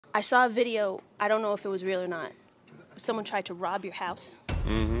I saw a video, I don't know if it was real or not. Someone tried to rob your house.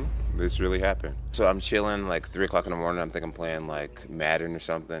 Mm-hmm. This really happened. So I'm chilling like 3 o'clock in the morning. I'm thinking I'm playing like Madden or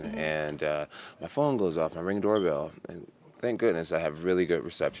something, and my phone goes off. My ring doorbell, and thank goodness I have really good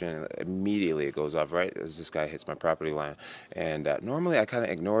reception. And immediately it goes off right as this guy hits my property line. And normally I kind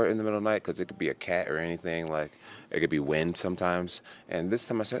of ignore it in the middle of the night because it could be a cat or anything. Like it could be wind sometimes. And this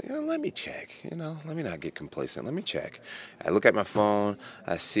time I said, let me check. Let me not get complacent. Let me check. I look at my phone.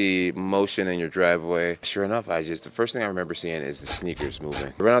 I see motion in your driveway. Sure enough, the first thing I remember seeing is the sneakers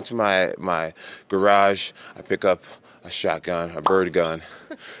moving. I run out to my garage. I pick up a shotgun, a bird gun,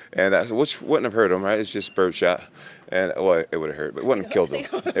 and which wouldn't have hurt him, right? It's just bird shot, and well, it would have hurt, but it wouldn't have killed him.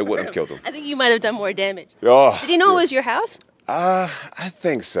 It wouldn't have killed him. I think you might have done more damage. Oh, Did he know it was your house? I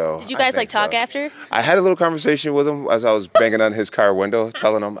think so. Did you guys talk after? I had a little conversation with him as I was banging on his car window,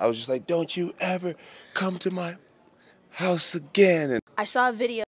 telling him I was just like, "Don't you ever come to my house again." And I saw a video.